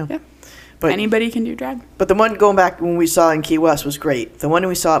 Yeah. But anybody can do drag. But the one going back when we saw in Key West was great. The one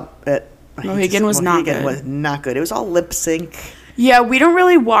we saw at Mohegan was not good. It was all lip sync. Yeah, we don't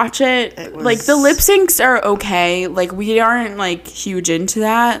really watch it. Like the lip syncs are okay. Like we aren't like huge into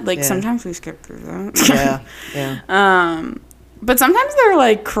that. Like sometimes we skip through that. Yeah. But sometimes they're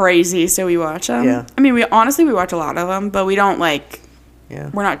like crazy, so we watch them. Yeah. I mean, we watch a lot of them, but we don't like. Yeah.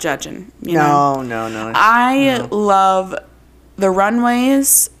 We're not judging. No. I love the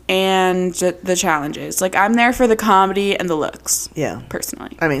runways and the challenges. Like I'm there for the comedy and the looks. Yeah.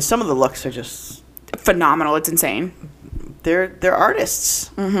 Personally. I mean, some of the looks are just phenomenal. It's insane. They're artists.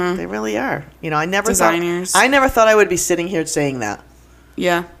 Mm-hmm. They really are. I never designers. I never thought I would be sitting here saying that.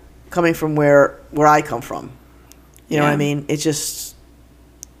 Yeah. Coming from where I come from. You know what I mean? It's just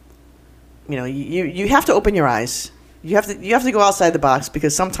you have to open your eyes. You have to go outside the box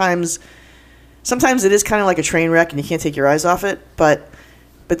because sometimes sometimes it is kind of like a train wreck and you can't take your eyes off it. But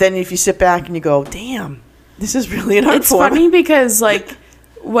then if you sit back and you go, damn, this is really an art It's form. funny because, like,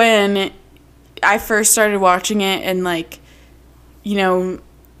 when I first started watching it and, like, you know,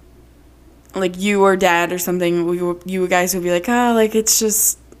 like you or Dad or something, you guys would be like, oh, like, it's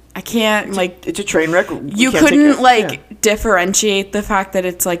just, I can't, like, it's a train wreck. you couldn't, like, differentiate the fact that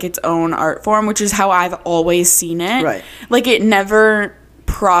it's, like, its own art form, which is how I've always seen it. Right. Like, it never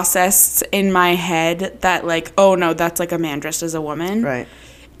processed in my head that, like, oh, no, that's, like, a man dressed as a woman. Right.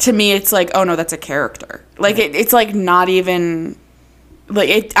 To me, it's like, oh, no, that's a character. Like, it's, like, not even,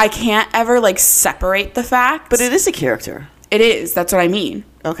 like, I can't ever, like, separate the facts. But it is a character. It is. That's what I mean.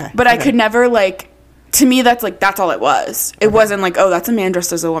 Okay. But I could never, like, to me, that's, like, that's all it was. It wasn't like, oh, that's a man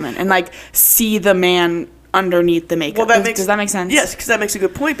dressed as a woman. And, like, see the man underneath the makeup. Does that make sense? Yes, because that makes a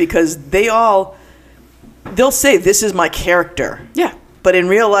good point, because they'll say, this is my character. Yeah. But in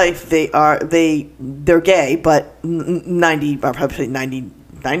real life, they're gay, but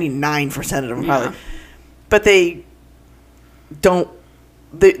 99% of them probably. Yeah. But they don't,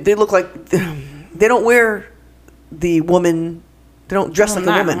 they look like, they don't wear the woman, they don't dress like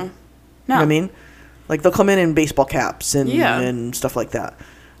a woman. No. You know what I mean? Like, they'll come in baseball caps and stuff like that.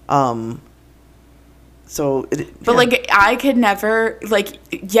 Like, I could never, like,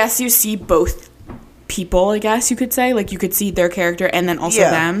 yes, you see both people, I guess you could say. Like, you could see their character and then also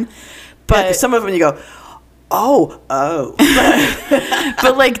them. But 'cause some of them you go, oh.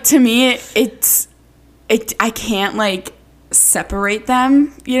 But, like, to me, I can't, like, separate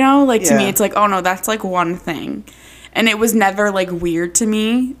them, you know? Like, to me, it's like, oh, no, that's, like, one thing. And it was never, like, weird to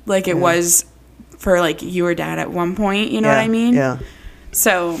me. Like, it was for, like, you or Dad at one point, you know what I mean? Yeah.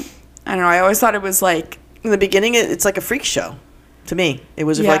 So, I don't know. I always thought it was, like... In the beginning, it's like a freak show. To me, it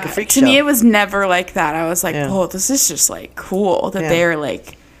was like a freak show. To me, it was never like that. I was like, Yeah. oh, this is just, like, cool that they're,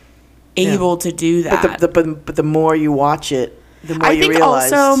 like, able to do that. But the more you watch it, the more you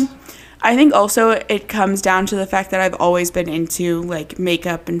realize. I think also it comes down to the fact that I've always been into, like,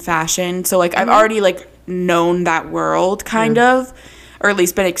 makeup and fashion. So, like, I've already, like, known that world, kind of, or at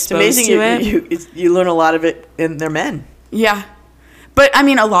least been exposed to it. You learn a lot of it, and they're men. Yeah. But, I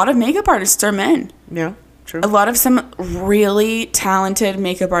mean, a lot of makeup artists are men. Yeah, true. A lot of some really talented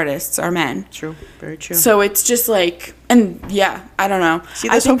makeup artists are men. True, very true. So it's just like, and yeah, I don't know. See,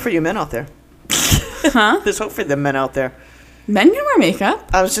 there's hope for you men out there. Huh? There's hope for the men out there. Men can wear makeup.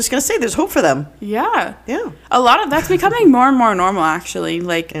 I was just going to say, there's hope for them. Yeah. Yeah. A lot of that's becoming more and more normal, actually.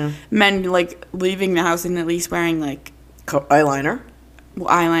 Like, men, like, leaving the house and at least wearing, like... eyeliner. Well,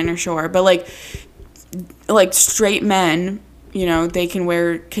 eyeliner, sure. But, like straight men, you know, they can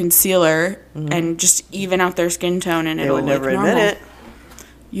wear concealer and just even out their skin tone and it'll would never look admit normal. it.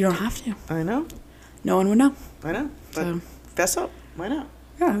 You don't have to. I know. No one would know. I know. But So. fess up. Why not?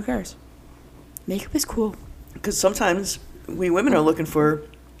 Yeah, who cares? Makeup is cool. Because sometimes we women are looking for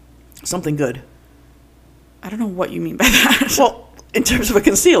something good. I don't know what you mean by that. Well, in terms of a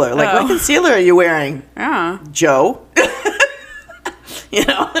concealer. Like, what concealer are you wearing, Yeah. Joe? You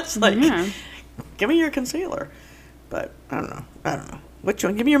know, it's like, Yeah. give me your concealer. But I don't know. Which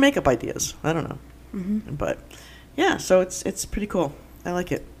one? Give me your makeup ideas. I don't know. Mm-hmm. But yeah, so it's pretty cool. I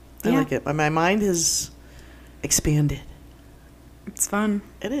like it. I like it. My mind has expanded. It's fun.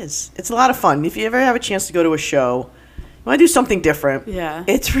 It is. It's a lot of fun. If you ever have a chance to go to a show, you want to do something different. Yeah.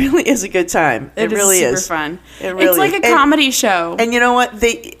 It really is a good time. It really super is. fun. It really it's like is. a comedy show. And you know what?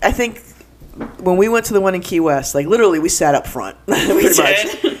 I think when we went to the one in Key West, like literally we sat up front. Pretty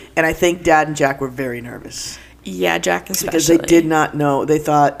much. And I think Dad and Jack were very nervous. Yeah, Jack especially. Because they did not know. They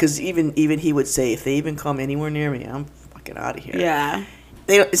thought, because even he would say, if they even come anywhere near me, I'm fucking out of here. Yeah.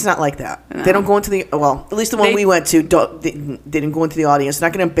 It's not like that. No. They don't go into the, well, at least the one we went to, they didn't go into the audience. They're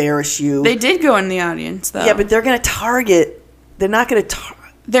not going to embarrass you. They did go in the audience, though. Yeah, but they're going to target, they're not going to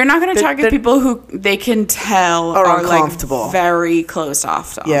They're not going to target people who they can tell are uncomfortable. Like very closed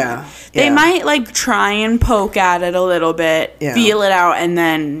off to. Yeah. They might like try and poke at it a little bit, feel it out, and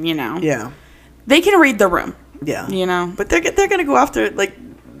then, you know. Yeah. They can read the room. Yeah. You know. But they're going to go after, like,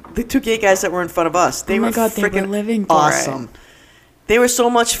 the two gay guys that were in front of us. They were freaking they were living for awesome. They were so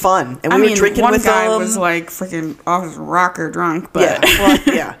much fun. And we were drinking one with guy them. was like freaking off his rocker drunk, but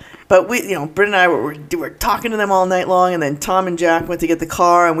yeah. But we, you know, Britt and I were talking to them all night long, and then Tom and Jack went to get the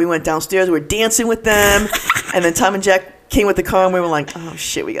car, and we went downstairs. We were dancing with them, and then Tom and Jack came with the car, and we were like, "Oh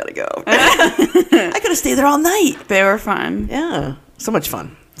shit, we gotta go." I could have stayed there all night. They were fun. Yeah, so much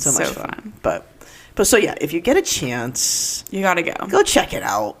fun. So much fun. But so yeah, if you get a chance, you gotta go check it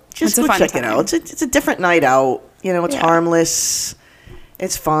out. Just go go check time. it out. It's a different night out. You know, it's harmless.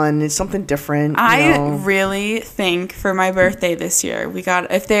 It's fun. It's something different. I know. really think for my birthday this year,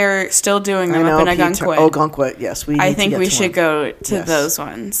 if they're still doing them I know, up in Ogunquit, Ogunquit, yes. I think we should go to Yes. those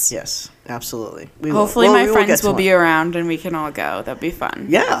ones. Yes, absolutely. We Hopefully will. my We will friends get to will one. be around and we can all go. That'd be fun.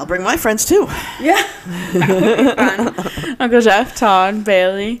 Yeah, I'll bring my friends too. Yeah. That would be fun. Uncle Jeff, Todd,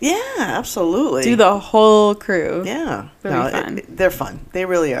 Bailey. Yeah, absolutely. Do the whole crew. Yeah. That'd be fun. They're fun. They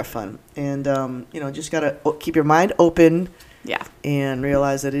really are fun. And, just got to keep your mind open Yeah. and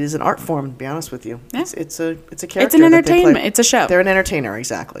realize that it is an art form, to be honest with you. Yeah. It's a character. It's an that they entertainment. play. It's a show. They're an entertainer,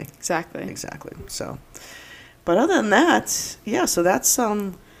 exactly. Exactly. So, but other than that, yeah, so that's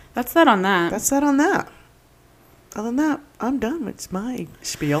That's that on that. that on that. Other than that, I'm done. It's my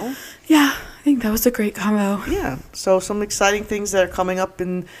spiel. Yeah, I think that was a great combo. Yeah. So some exciting things that are coming up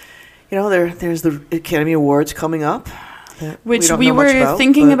in, there's the Academy Awards coming up. that Which don't we know much were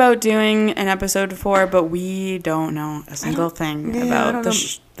thinking but- about doing an episode for, but we don't know a single thing yeah, I about don't the,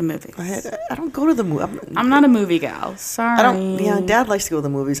 know. the movies. I don't go to the movie. I'm not a movie gal. Sorry. I don't. Yeah, Dad likes to go to the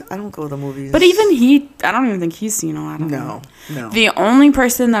movies. I don't go to the movies. But even I don't even think he's seen a lot of them. No. The only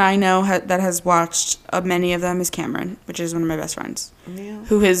person that I know that has watched many of them is Cameron, which is one of my best friends, Yeah.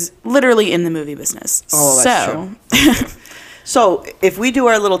 who is literally in the movie business. Oh, that's So if we do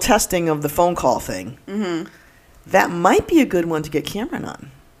our little testing of the phone call thing, that might be a good one to get Cameron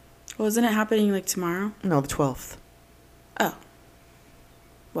on. Well, isn't it happening like tomorrow? No, the 12th. Oh.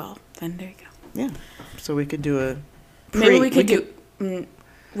 Well, then there you go. Yeah. So we could do a. Maybe we could do.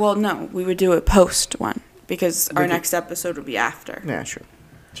 Well, no, we would do a post one because our next episode would be after. Yeah, sure.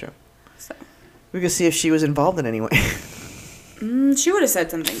 So. We could see if she was involved in any way. She would have said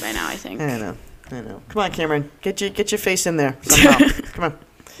something by now, I think. I know. Come on, Cameron. Get your face in there somehow. Come on.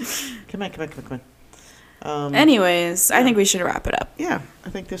 Anyways, I think we should wrap it up. Yeah, I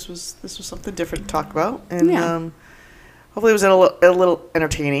think this was something different to talk about, and Yeah. hopefully it was a little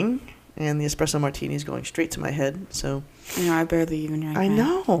entertaining. And the espresso martini is going straight to my head, so I know I barely even drank. I mine.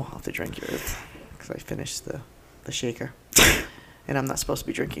 know I'll have to drink yours because I finished the shaker, and I'm not supposed to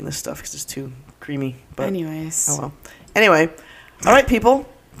be drinking this stuff because it's too creamy. But Anyways. oh well. Anyway, all right, people.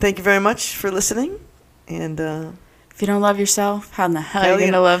 Thank you very much for listening, and If you don't love yourself, how in the hell are you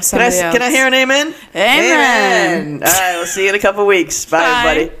gonna love can somebody else? Can I hear an amen? Amen. All right, we'll see you in a couple weeks. Bye,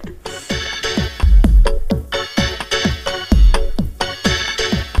 Bye. everybody.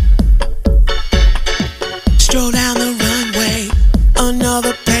 Stroll down the runway,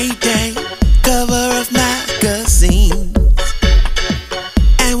 another payday, cover of magazines.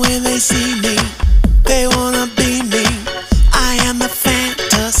 And when they see me, they wanna be me. I am the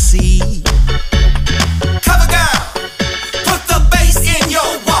fantasy. Cover girl, put the bass in your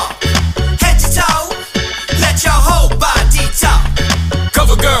walk. Head to toe, let your whole body talk.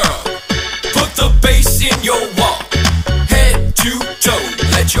 Cover girl, put the bass in your walk. Head to toe,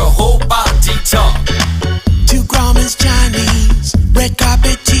 let your whole body talk. 2 Grauman's Chinese, red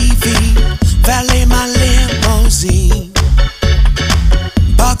carpet TV, valet my limousine.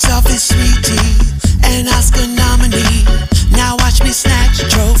 Box office sweetie, an Oscar nominee. Now watch me snatch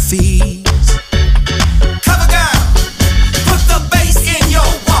trophies. Cover girl, put the bass in your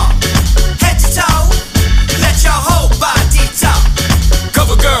walk. Head to toe, let your whole body talk.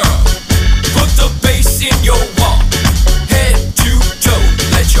 Cover girl, put the bass in your walk. Head to toe,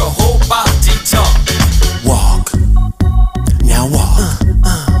 let your whole body talk. Walk, now walk,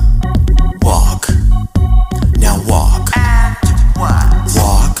 walk, now walk,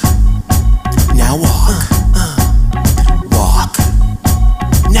 walk, now walk, walk,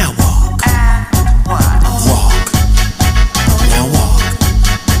 now walk, walk, now walk,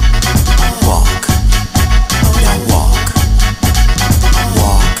 walk, now walk,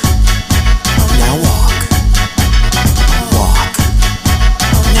 walk, now walk, walk,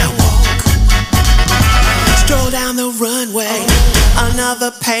 now walk. Stroll down the runway,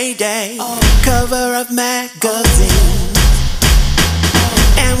 another payday, cover of magazine.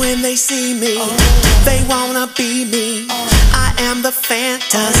 And when they see me, they wanna be me. I am the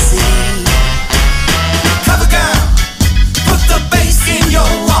fantasy.